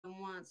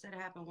once. It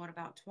happened, what,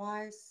 about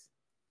twice?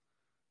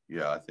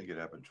 Yeah, I think it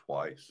happened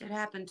twice. It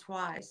happened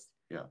twice.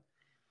 Yeah.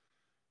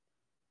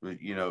 But,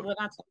 Well,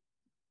 that's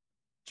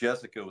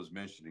Jessica was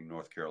mentioning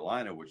North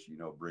Carolina, which,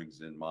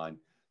 brings in mind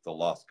the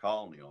lost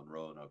colony on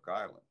Roanoke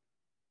Island.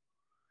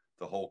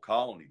 The whole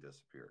colony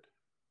disappeared.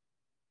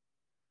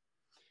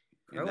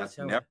 And that's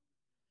never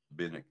Croatoa.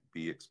 been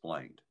be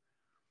explained.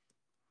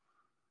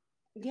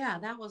 Yeah,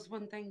 that was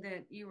one thing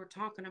that you were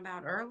talking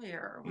about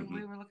earlier when Hmm.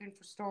 we were looking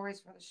for stories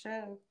for the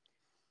show.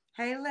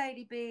 Hey,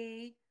 Lady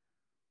B.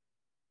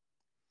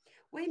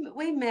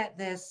 We met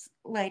this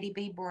Lady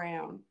B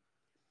Brown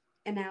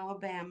in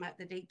Alabama at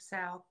the Deep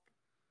South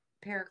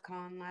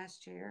Paracon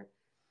last year.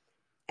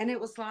 And it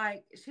was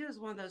like she was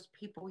one of those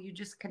people you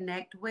just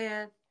connect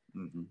with,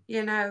 Hmm.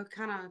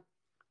 kind of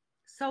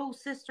soul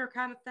sister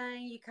kind of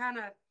thing. You kind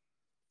of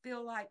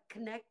feel like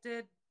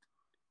connected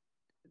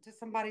to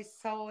somebody's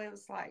soul. It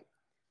was like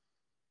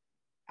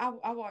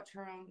I watch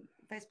her on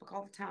Facebook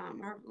all the time.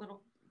 Her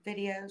little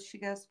videos. She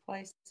goes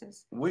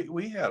places.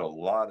 We had a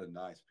lot of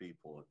nice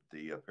people at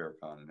the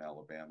Paracon in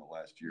Alabama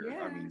last year.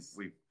 I mean, Yes.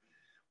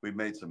 we've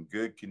made some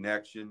good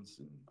connections,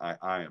 and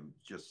I am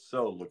just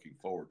so looking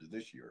forward to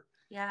this year.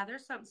 Yeah,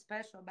 there's something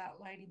special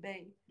about Lady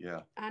B.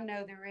 Yeah, I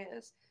know there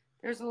is.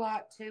 There's a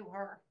lot to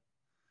her.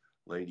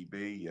 Lady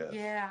B, yes.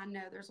 Yeah, I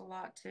know there's a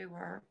lot to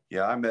her.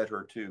 Yeah, I met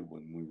her too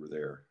when we were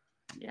there.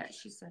 Yeah,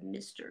 she's a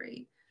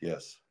mystery.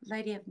 Yes,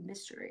 Lady of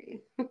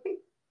mystery.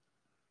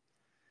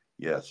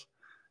 yes.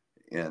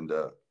 And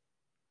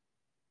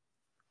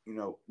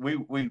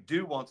we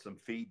do want some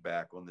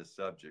feedback on this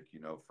subject,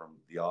 from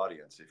the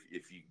audience.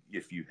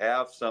 If you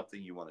have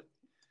something you want to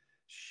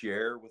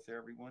share with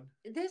everyone.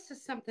 This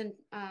is something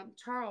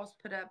Charles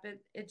put up.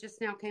 It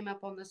just now came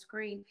up on the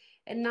screen.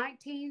 In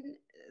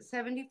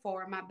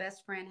 1974, my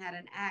best friend had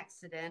an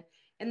accident,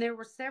 and there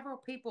were several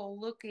people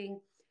looking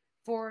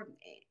for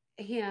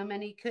him,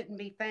 and he couldn't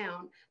be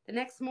found. The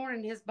next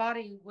morning, his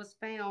body was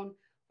found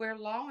where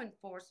law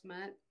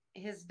enforcement,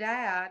 his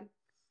dad,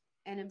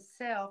 and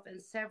himself and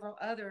several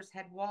others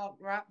had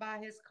walked right by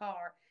his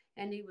car,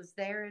 and he was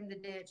there in the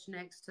ditch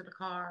next to the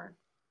car.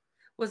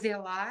 Was he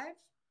alive?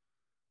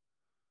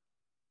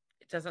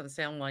 It doesn't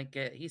sound like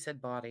it. He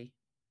said body.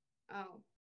 Oh.